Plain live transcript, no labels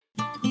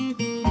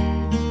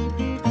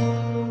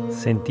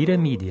Sentire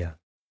Media.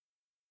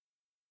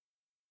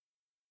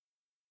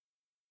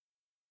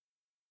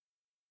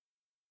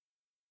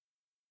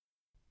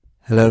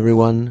 Hello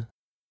everyone,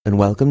 and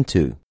welcome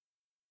to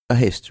A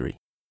History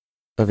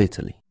of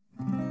Italy.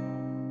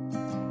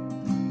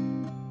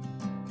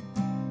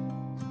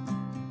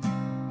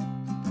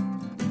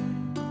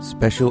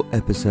 Special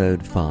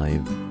Episode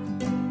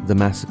 5, The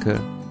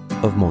Massacre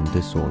of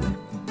Monte Sole.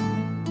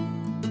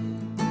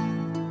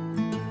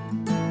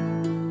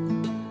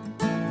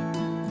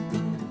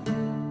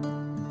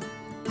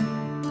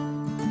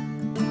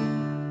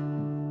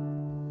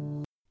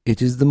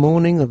 It is the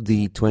morning of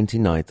the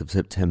 29th of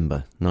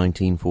September,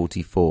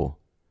 1944.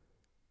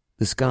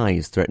 The sky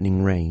is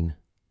threatening rain.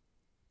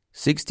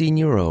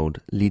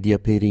 16-year-old Lidia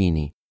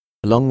Perini,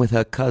 along with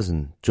her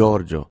cousin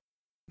Giorgio,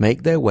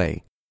 make their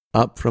way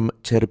up from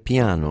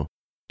Cerpiano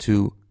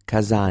to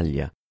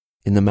Casaglia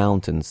in the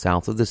mountains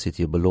south of the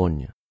city of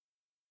Bologna.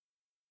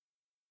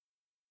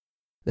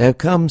 They have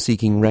come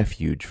seeking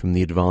refuge from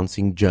the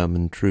advancing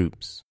German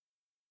troops.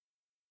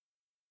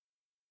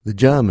 The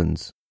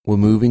Germans were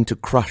moving to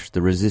crush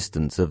the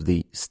resistance of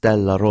the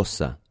Stella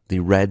Rossa, the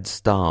Red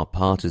Star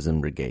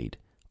partisan brigade,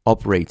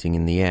 operating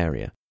in the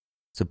area,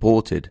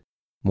 supported,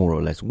 more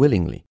or less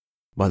willingly,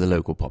 by the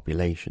local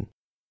population.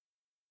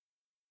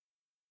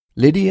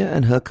 Lydia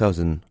and her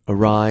cousin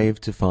arrive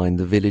to find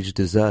the village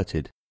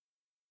deserted,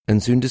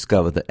 and soon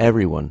discover that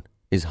everyone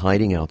is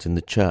hiding out in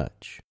the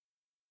church.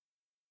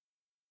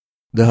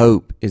 The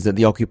hope is that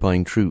the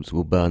occupying troops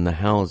will burn the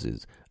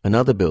houses and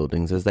other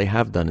buildings as they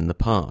have done in the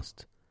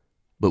past,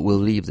 but will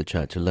leave the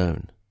church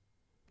alone.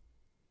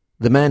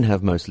 The men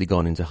have mostly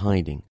gone into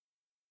hiding.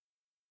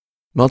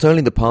 Not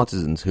only the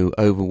partisans who,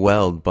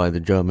 overwhelmed by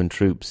the German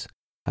troops,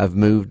 have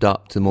moved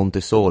up to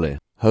Monte Sole,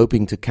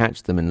 hoping to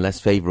catch them in less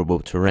favourable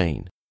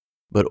terrain,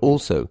 but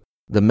also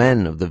the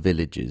men of the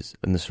villages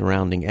and the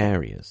surrounding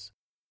areas.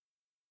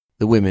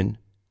 The women,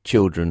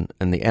 children,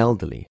 and the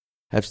elderly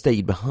have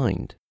stayed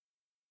behind,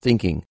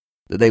 thinking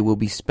that they will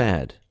be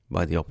spared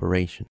by the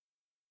operation.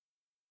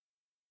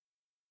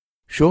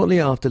 Shortly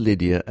after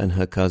Lydia and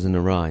her cousin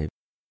arrive,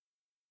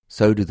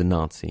 so do the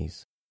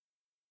Nazis.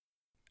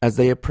 As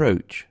they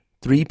approach,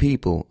 3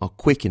 people are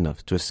quick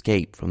enough to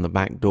escape from the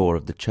back door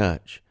of the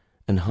church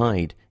and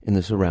hide in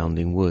the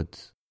surrounding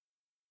woods.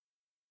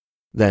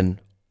 Then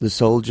the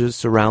soldiers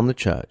surround the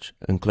church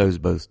and close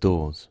both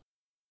doors.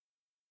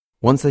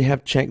 Once they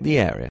have checked the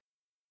area,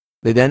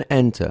 they then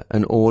enter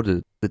and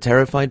order the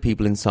terrified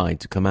people inside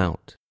to come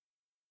out.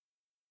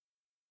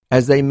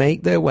 As they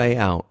make their way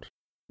out,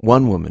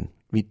 one woman,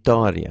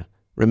 Vittoria,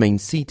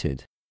 remains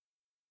seated.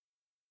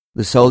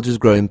 The soldiers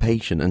grow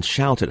impatient and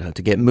shout at her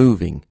to get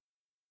moving.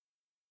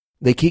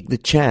 They kick the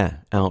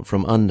chair out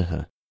from under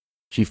her.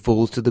 She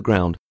falls to the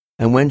ground,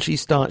 and when she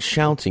starts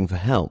shouting for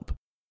help,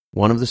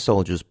 one of the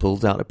soldiers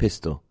pulls out a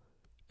pistol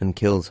and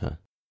kills her.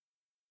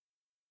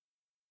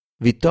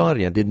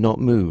 Vittoria did not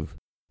move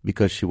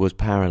because she was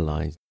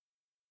paralyzed.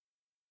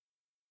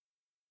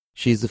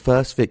 She is the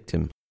first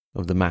victim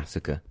of the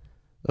massacre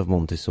of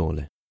Monte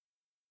Sole.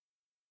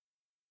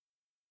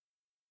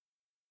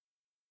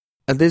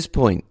 At this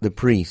point, the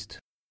priest,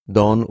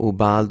 Don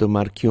Ubaldo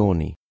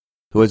Marchioni,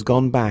 who has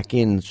gone back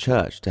in the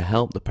church to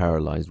help the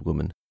paralyzed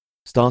woman,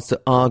 starts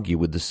to argue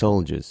with the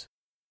soldiers.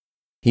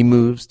 He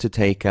moves to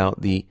take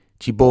out the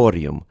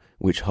ciborium,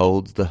 which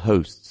holds the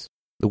hosts,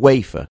 the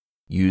wafer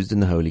used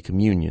in the Holy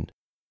Communion,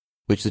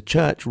 which the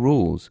church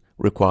rules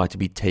require to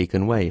be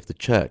taken away if the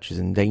church is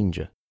in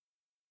danger.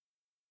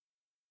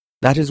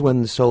 That is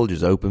when the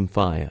soldiers open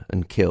fire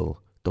and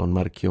kill Don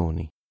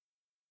Marchioni.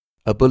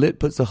 A bullet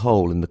puts a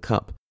hole in the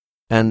cup,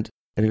 and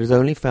it is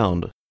only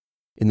found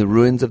in the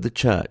ruins of the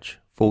church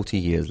 40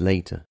 years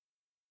later.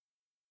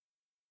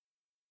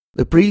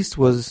 The priest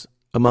was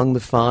among the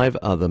 5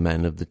 other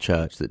men of the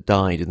church that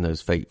died in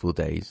those fateful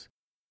days.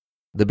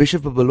 The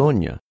Bishop of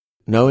Bologna,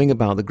 knowing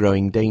about the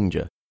growing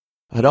danger,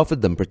 had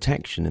offered them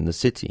protection in the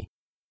city.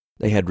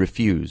 They had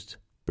refused,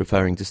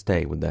 preferring to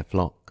stay with their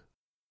flock.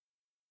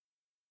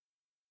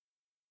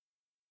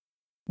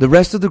 The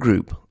rest of the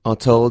group are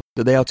told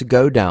that they are to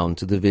go down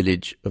to the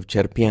village of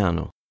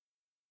Cerpiano,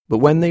 but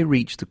when they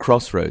reach the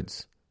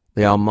crossroads,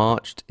 they are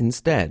marched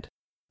instead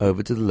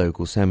over to the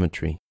local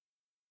cemetery.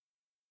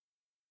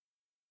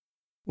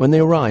 When they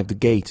arrive, the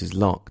gate is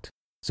locked,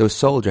 so a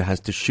soldier has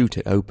to shoot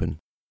it open.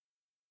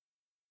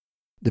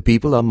 The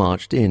people are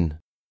marched in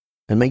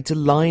and made to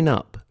line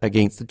up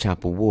against the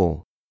chapel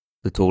wall,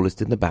 the tallest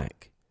in the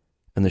back,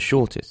 and the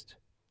shortest,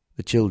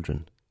 the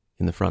children,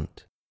 in the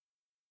front.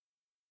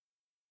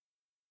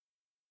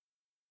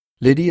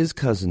 Lydia's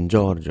cousin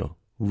Giorgio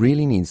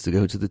really needs to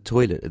go to the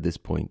toilet at this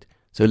point,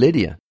 so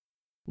Lydia,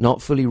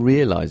 not fully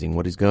realizing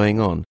what is going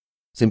on,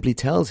 simply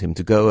tells him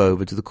to go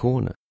over to the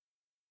corner.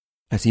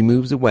 As he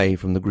moves away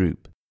from the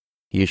group,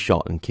 he is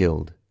shot and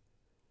killed.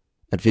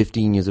 At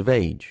 15 years of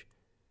age,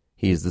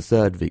 he is the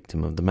 3rd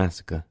victim of the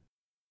massacre.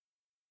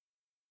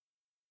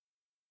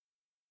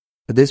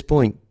 At this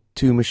point,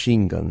 2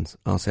 machine guns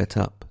are set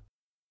up.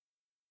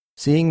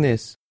 Seeing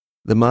this,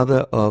 the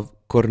mother of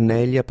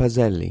Cornelia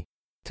Pazelli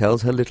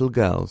tells her little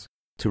girls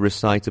to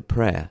recite a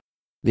prayer,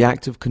 the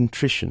act of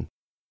contrition.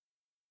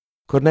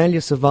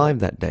 Cornelia survived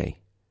that day,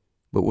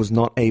 but was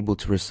not able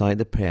to recite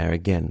the prayer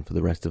again for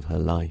the rest of her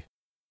life.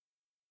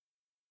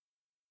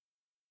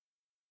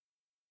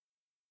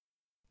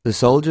 The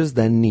soldiers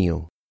then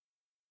kneel,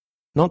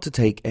 not to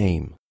take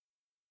aim,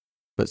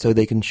 but so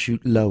they can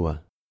shoot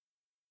lower,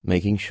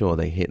 making sure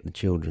they hit the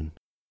children.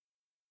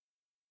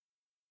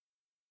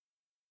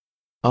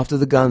 After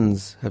the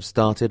guns have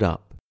started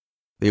up,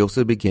 they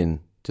also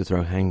begin to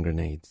throw hand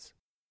grenades.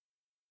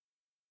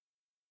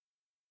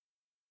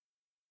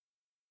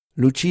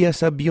 Lucia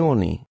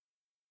Sabbioni,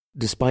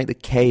 despite the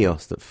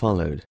chaos that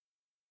followed,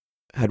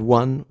 had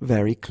one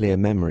very clear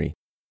memory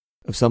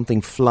of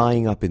something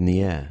flying up in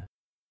the air.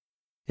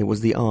 It was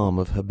the arm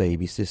of her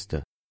baby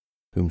sister,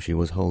 whom she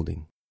was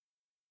holding.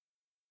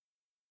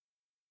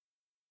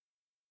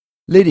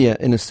 Lydia,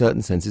 in a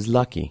certain sense, is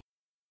lucky.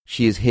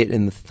 She is hit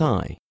in the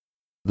thigh,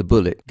 the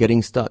bullet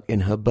getting stuck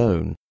in her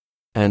bone,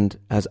 and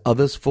as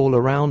others fall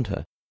around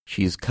her,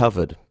 she is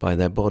covered by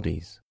their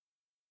bodies.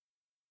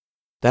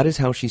 That is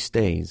how she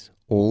stays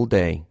all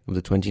day of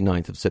the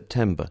 29th of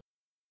September,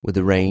 with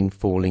the rain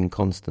falling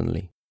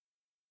constantly.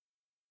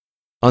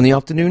 On the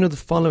afternoon of the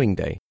following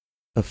day,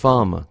 a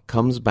farmer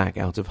comes back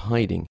out of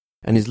hiding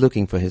and is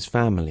looking for his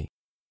family,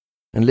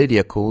 and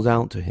Lydia calls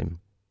out to him.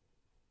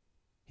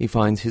 He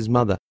finds his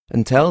mother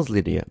and tells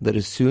Lydia that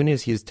as soon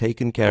as he has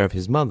taken care of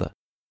his mother,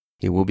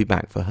 he will be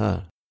back for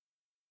her.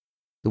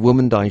 The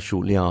woman dies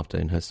shortly after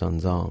in her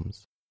son's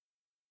arms.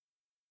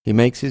 He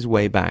makes his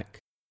way back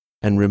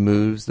and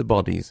removes the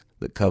bodies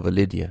that cover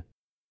Lydia.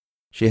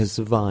 She has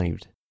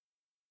survived.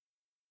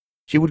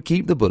 She would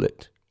keep the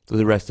bullet for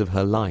the rest of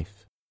her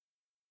life.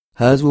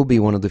 Hers will be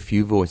one of the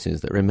few voices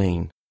that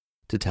remain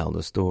to tell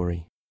the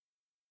story.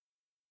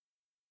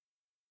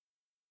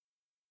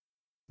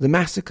 The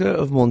massacre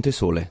of Monte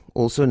Sole,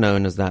 also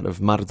known as that of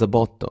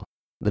Marzabotto,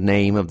 the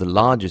name of the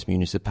largest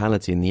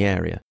municipality in the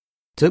area,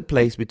 took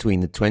place between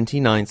the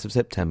 29th of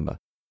September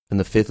and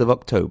the 5th of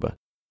October,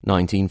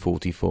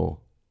 1944.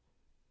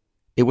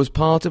 It was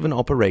part of an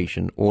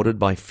operation ordered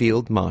by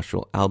Field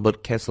Marshal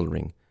Albert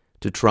Kesselring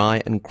to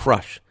try and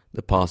crush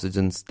the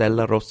partisan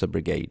Stella Rossa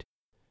Brigade,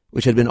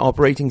 which had been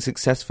operating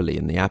successfully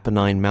in the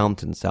Apennine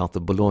Mountains south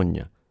of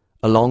Bologna,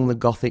 along the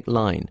Gothic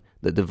line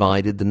that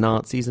divided the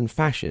Nazis and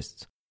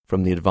Fascists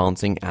from the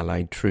advancing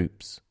Allied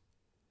troops.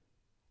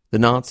 The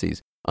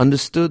Nazis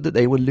understood that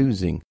they were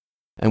losing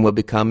and were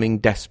becoming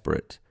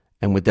desperate,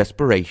 and with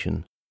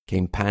desperation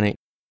came panic,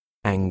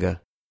 anger,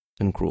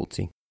 and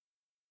cruelty.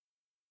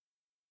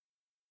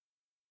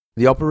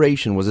 The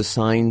operation was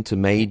assigned to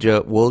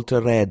Major Walter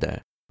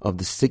Raeder of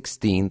the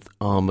 16th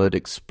Armored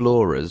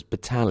Explorers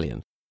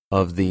Battalion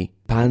of the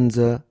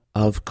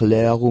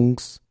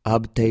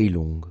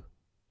Panzeraufklärungsabteilung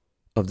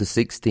of the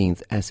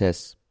 16th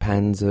SS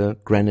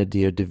Panzer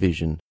Grenadier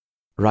Division,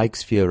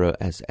 Reichsführer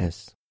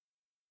SS.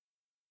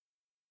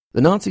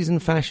 The Nazis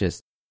and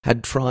Fascists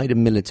had tried a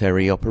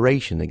military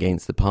operation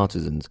against the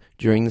partisans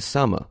during the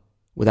summer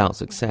without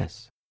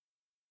success.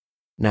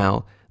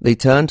 Now they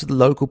turned to the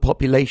local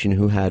population,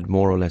 who had,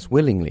 more or less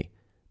willingly,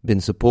 been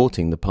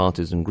supporting the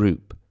partisan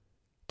group,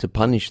 to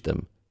punish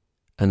them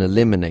and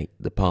eliminate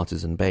the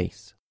partisan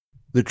base.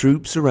 The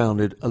troops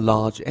surrounded a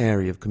large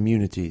area of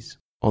communities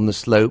on the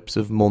slopes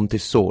of Monte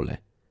Sole.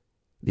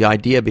 The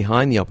idea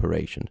behind the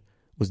operation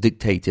was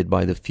dictated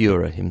by the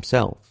Führer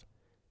himself.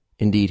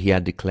 Indeed, he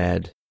had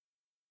declared,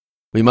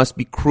 "We must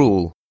be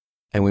cruel,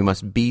 and we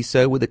must be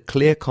so with a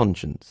clear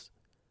conscience.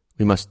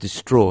 We must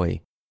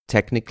destroy,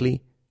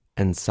 technically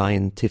and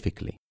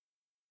scientifically."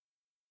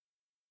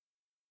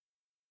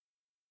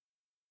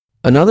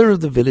 Another of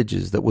the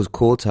villages that was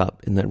caught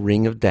up in that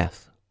ring of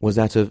death was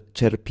that of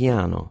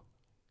Cerpiano.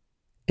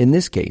 In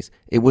this case,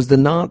 it was the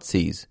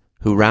Nazis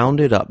who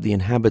rounded up the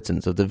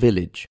inhabitants of the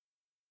village,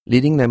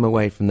 leading them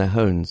away from their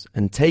homes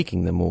and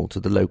taking them all to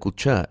the local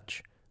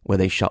church, where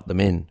they shut them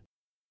in.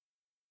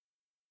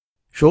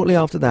 Shortly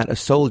after that, a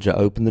soldier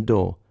opened the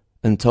door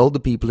and told the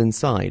people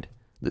inside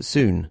that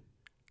soon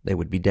they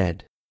would be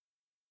dead.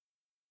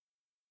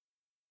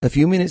 A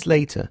few minutes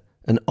later,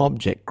 an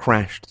object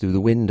crashed through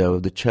the window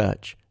of the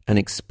church and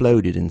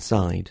exploded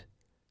inside.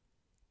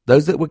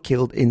 Those that were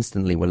killed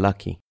instantly were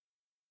lucky.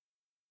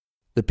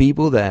 The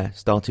people there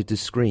started to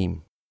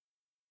scream.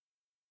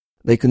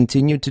 They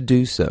continued to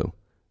do so,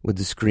 with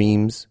the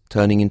screams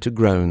turning into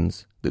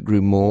groans that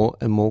grew more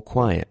and more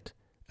quiet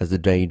as the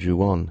day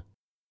drew on,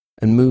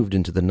 and moved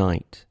into the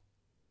night.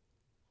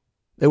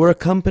 They were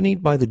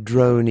accompanied by the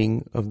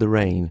droning of the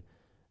rain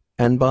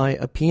and by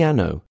a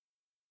piano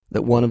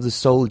that one of the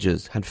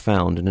soldiers had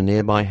found in a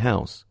nearby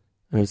house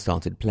and had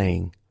started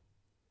playing.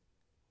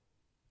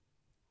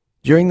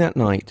 During that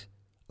night,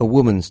 a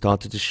woman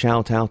started to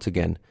shout out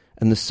again,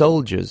 and the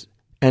soldiers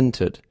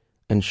entered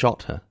and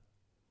shot her.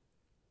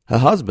 Her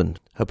husband,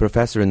 her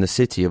professor in the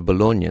city of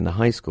Bologna in the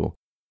high school,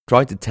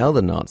 tried to tell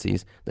the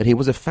Nazis that he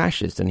was a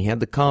fascist and he had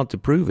the card to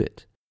prove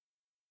it.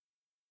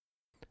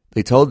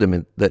 They told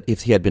him that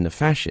if he had been a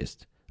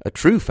fascist, a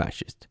true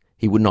fascist,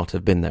 he would not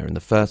have been there in the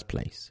first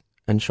place,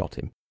 and shot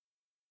him.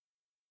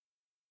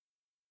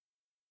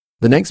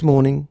 The next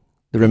morning,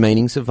 the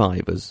remaining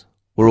survivors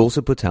were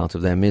also put out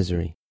of their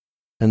misery,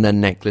 and their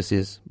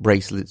necklaces,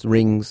 bracelets,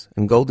 rings,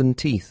 and golden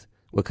teeth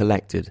were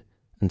collected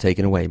and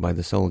taken away by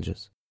the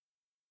soldiers.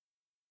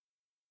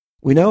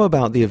 We know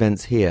about the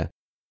events here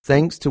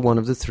thanks to one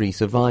of the three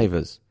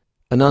survivors,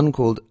 a nun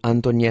called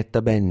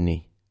Antonietta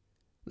Benni.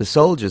 The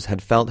soldiers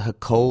had felt her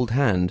cold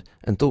hand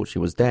and thought she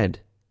was dead.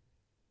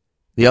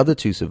 The other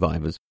two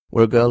survivors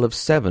were a girl of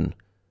 7,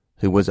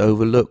 who was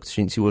overlooked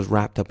since she was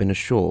wrapped up in a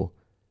shawl,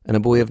 and a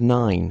boy of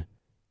 9,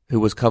 who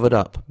was covered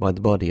up by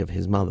the body of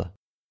his mother.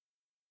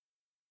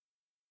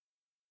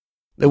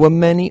 There were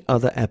many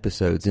other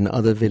episodes in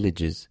other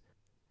villages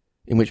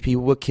in which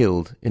people were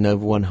killed in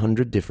over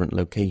 100 different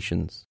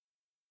locations.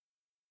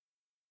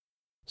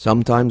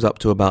 Sometimes up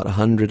to about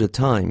 100 a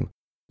time,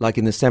 like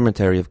in the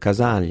cemetery of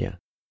Casaglia.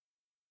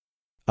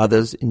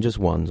 Others in just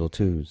 1s or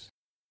 2s.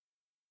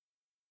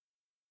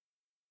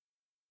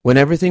 When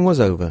everything was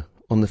over,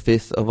 on the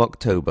 5th of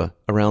October,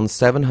 around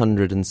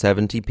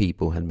 770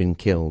 people had been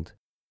killed,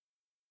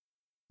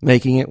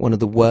 making it one of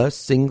the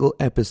worst single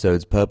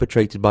episodes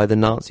perpetrated by the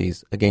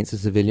Nazis against the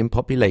civilian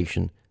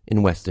population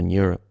in Western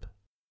Europe.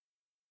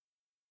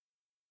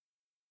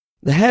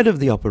 The head of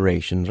the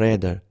operation,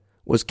 Raeder,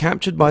 was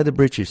captured by the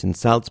British in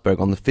Salzburg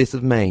on the 5th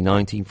of May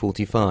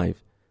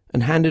 1945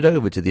 and handed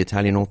over to the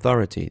Italian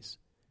authorities.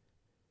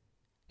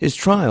 His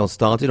trial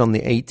started on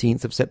the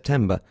 18th of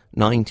September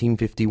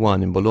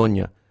 1951 in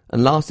Bologna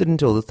and lasted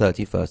until the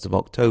 31st of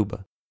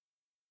October.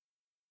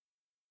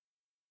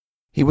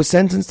 He was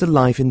sentenced to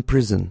life in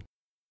prison.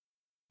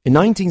 In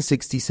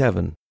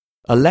 1967,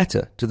 a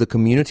letter to the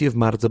community of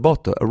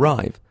Marzabotto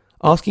arrived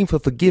asking for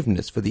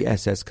forgiveness for the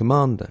SS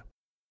commander.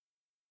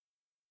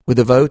 With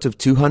a vote of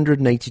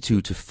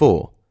 282 to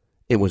 4,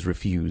 it was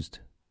refused.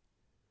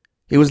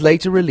 He was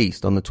later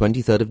released on the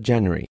 23rd of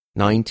January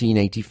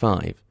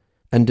 1985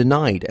 and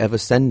denied ever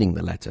sending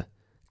the letter,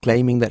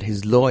 claiming that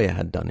his lawyer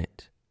had done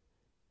it.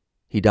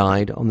 He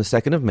died on the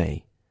 2nd of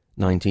May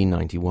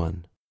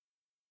 1991.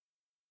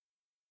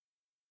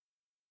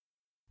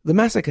 The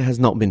massacre has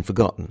not been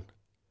forgotten.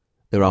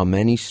 There are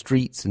many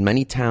streets and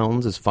many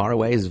towns as far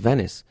away as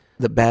Venice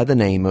that bear the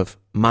name of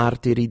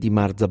Martiri di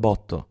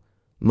Marzabotto,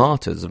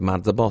 Martyrs of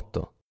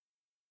Marzabotto.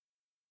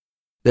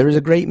 There is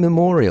a great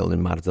memorial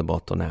in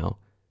Marzabotto now,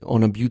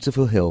 on a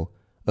beautiful hill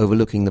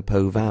overlooking the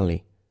Po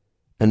Valley,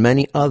 and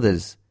many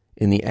others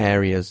in the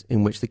areas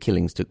in which the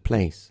killings took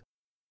place.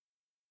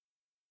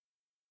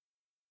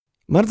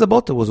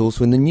 Marzabotto was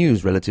also in the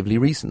news relatively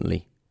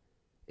recently.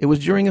 It was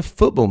during a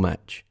football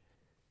match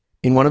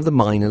in one of the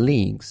minor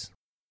leagues.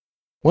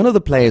 One of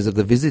the players of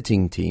the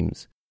visiting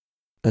teams,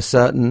 a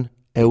certain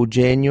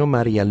Eugenio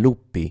Maria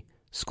Luppi,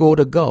 scored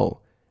a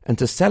goal, and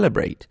to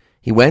celebrate,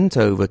 he went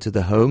over to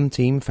the home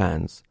team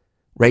fans,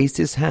 raised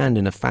his hand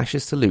in a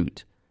fascist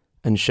salute,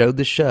 and showed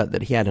the shirt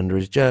that he had under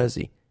his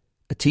jersey,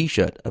 a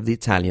T-shirt of the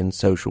Italian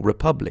Social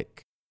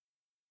Republic,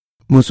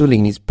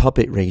 Mussolini's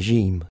puppet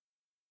regime.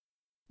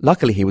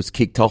 Luckily, he was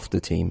kicked off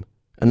the team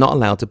and not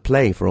allowed to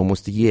play for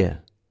almost a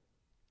year.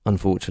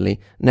 Unfortunately,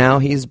 now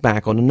he is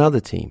back on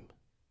another team.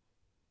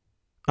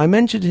 I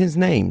mentioned his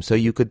name so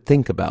you could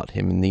think about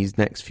him in these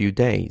next few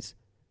days,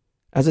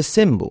 as a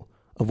symbol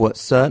of what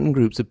certain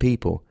groups of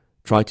people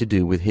try to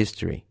do with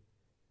history.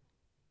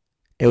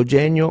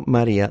 Eugenio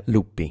Maria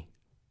Luppi.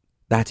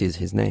 That is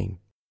his name.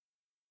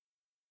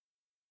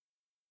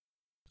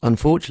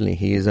 Unfortunately,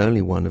 he is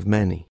only one of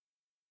many.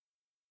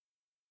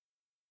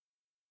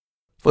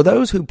 For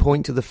those who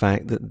point to the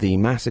fact that the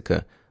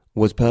massacre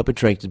was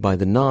perpetrated by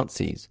the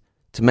Nazis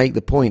to make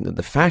the point that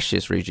the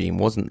fascist regime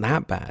wasn't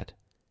that bad,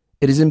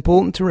 it is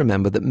important to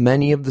remember that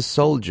many of the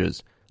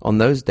soldiers on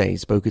those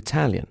days spoke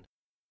Italian.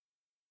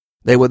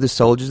 They were the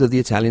soldiers of the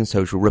Italian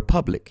Social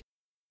Republic,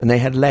 and they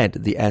had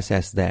led the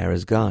SS there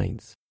as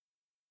guides.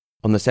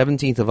 On the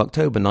 17th of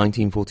October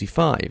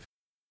 1945,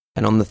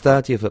 and on the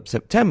 30th of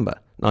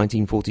September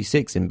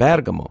 1946 in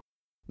Bergamo,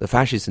 the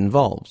fascists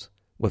involved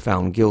were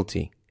found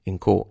guilty in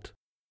court.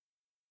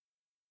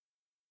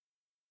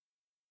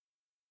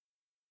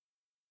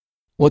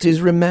 What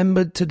is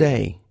remembered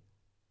today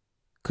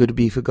could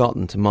be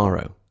forgotten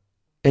tomorrow,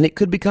 and it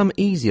could become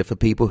easier for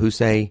people who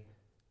say,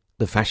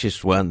 the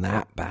fascists weren't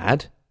that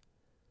bad.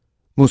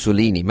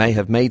 Mussolini may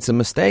have made some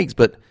mistakes,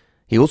 but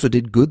he also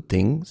did good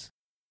things.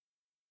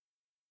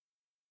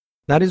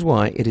 That is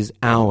why it is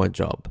our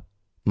job,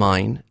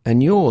 mine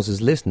and yours as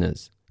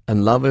listeners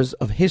and lovers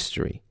of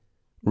history,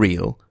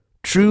 real,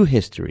 true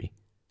history,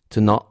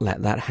 to not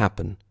let that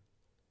happen,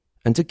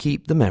 and to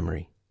keep the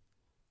memory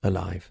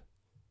alive.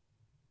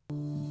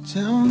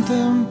 C'è un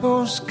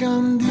tempo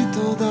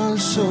scandito dal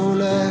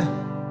sole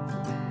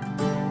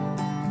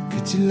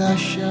che ci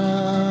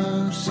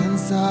lascia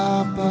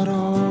senza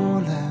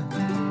parole.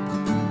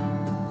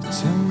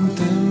 C'è un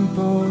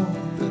tempo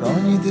per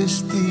ogni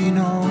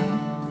destino,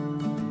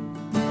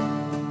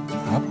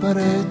 a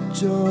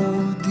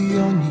pareggio di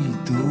ogni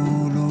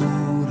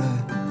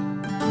dolore.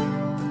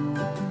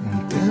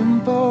 Un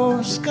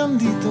tempo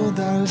scandito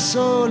dal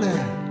sole,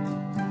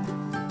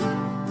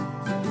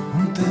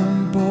 un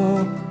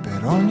tempo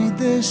per ogni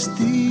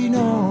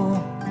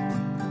destino.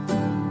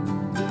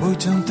 Poi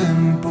c'è un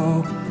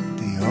tempo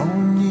di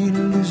ogni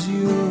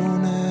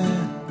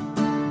illusione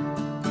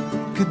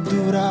che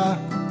dura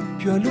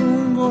più a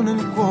lungo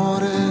nel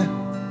cuore,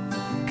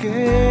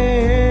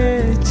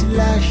 che ci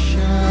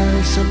lascia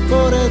il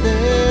sapore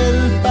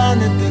del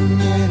pane e del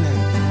miele,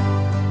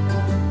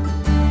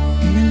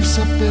 il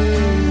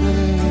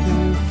sapere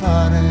del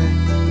fare,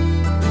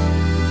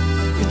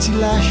 che ci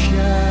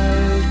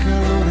lascia il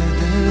calore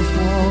del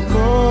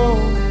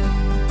fuoco,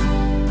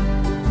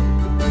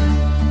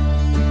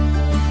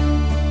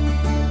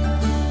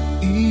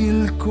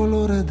 il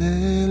colore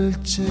del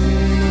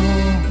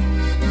cielo.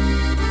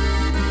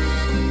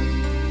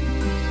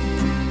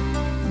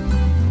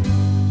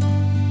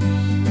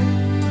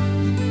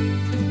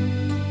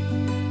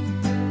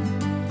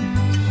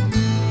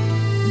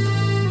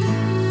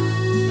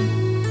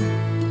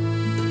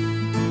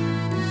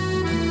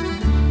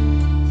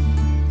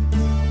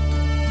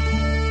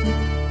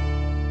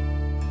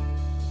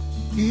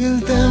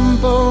 Il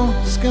tempo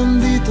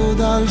scandito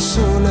dal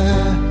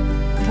sole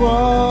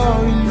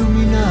può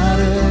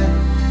illuminare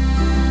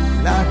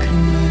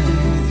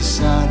lacrime di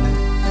sale.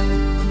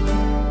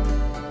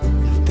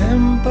 Il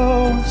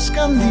tempo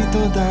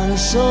scandito dal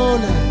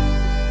sole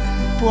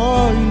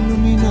può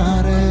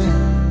illuminare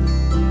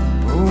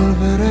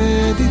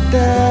polvere di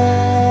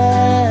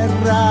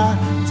terra.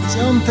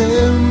 C'è un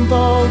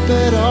tempo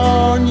per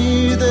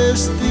ogni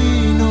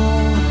destino,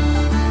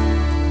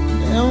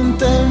 è un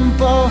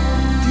tempo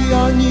di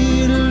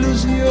ogni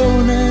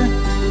illusione,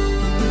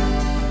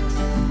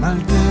 ma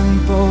il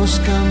tempo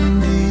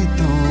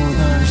scandito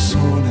dal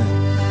sole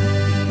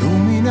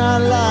illumina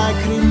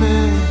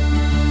lacrime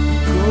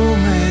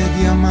come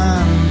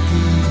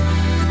diamanti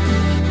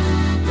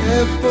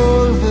e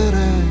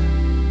polvere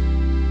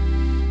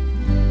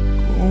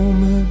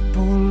come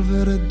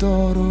polvere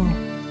d'oro.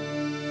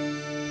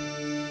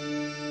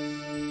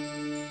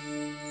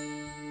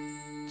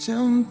 C'è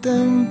un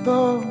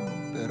tempo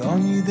per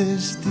ogni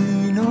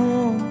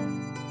destino,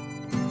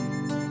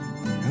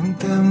 è un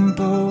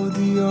tempo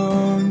di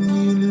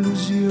ogni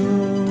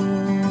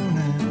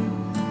illusione,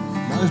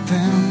 ma il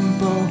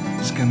tempo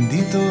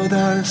scandito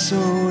dal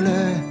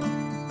sole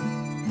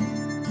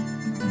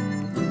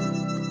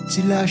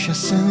ci lascia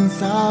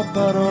senza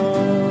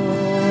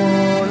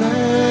parole.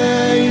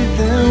 Il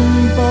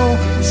tempo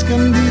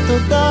scandito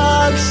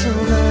dal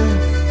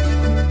sole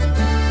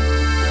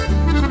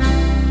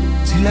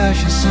ci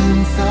lascia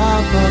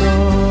senza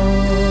parole.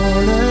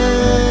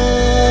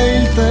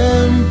 Il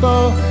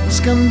tempo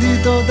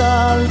scandito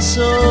dal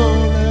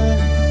sole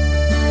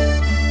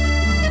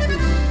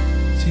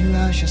ci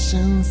lascia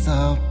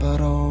senza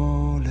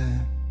parole.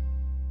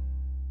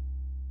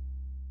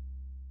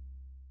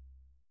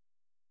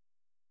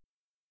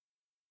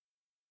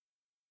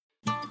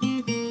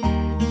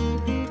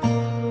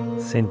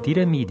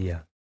 Sentire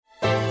Media.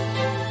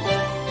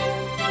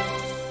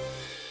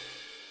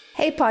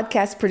 Hey,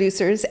 podcast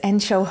producers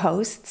and show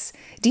hosts.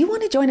 Do you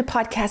want to join a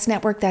podcast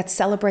network that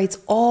celebrates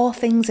all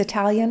things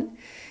Italian?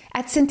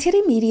 At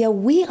Sentire Media,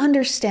 we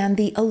understand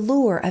the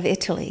allure of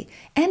Italy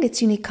and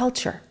its unique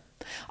culture.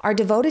 Our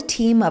devoted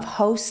team of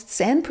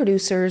hosts and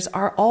producers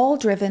are all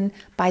driven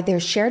by their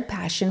shared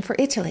passion for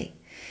Italy.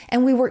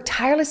 And we work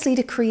tirelessly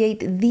to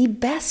create the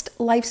best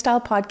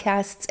lifestyle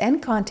podcasts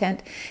and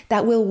content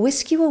that will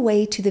whisk you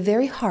away to the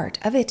very heart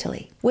of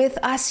Italy. With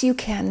us, you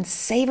can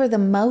savor the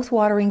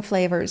mouth-watering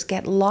flavors,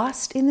 get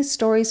lost in the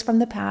stories from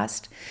the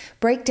past,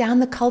 break down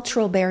the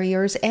cultural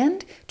barriers,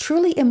 and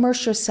truly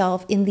immerse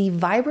yourself in the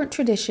vibrant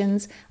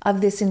traditions of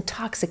this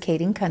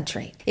intoxicating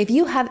country. If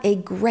you have a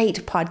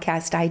great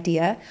podcast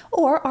idea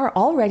or are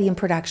already in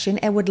production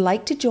and would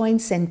like to join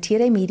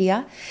Sentire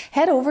Media,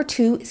 head over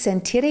to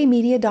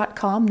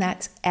sentiremedia.com,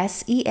 that's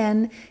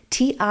SENTIRE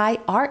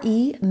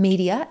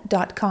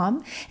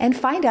media.com, and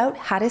find out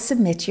how to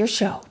submit your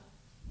show.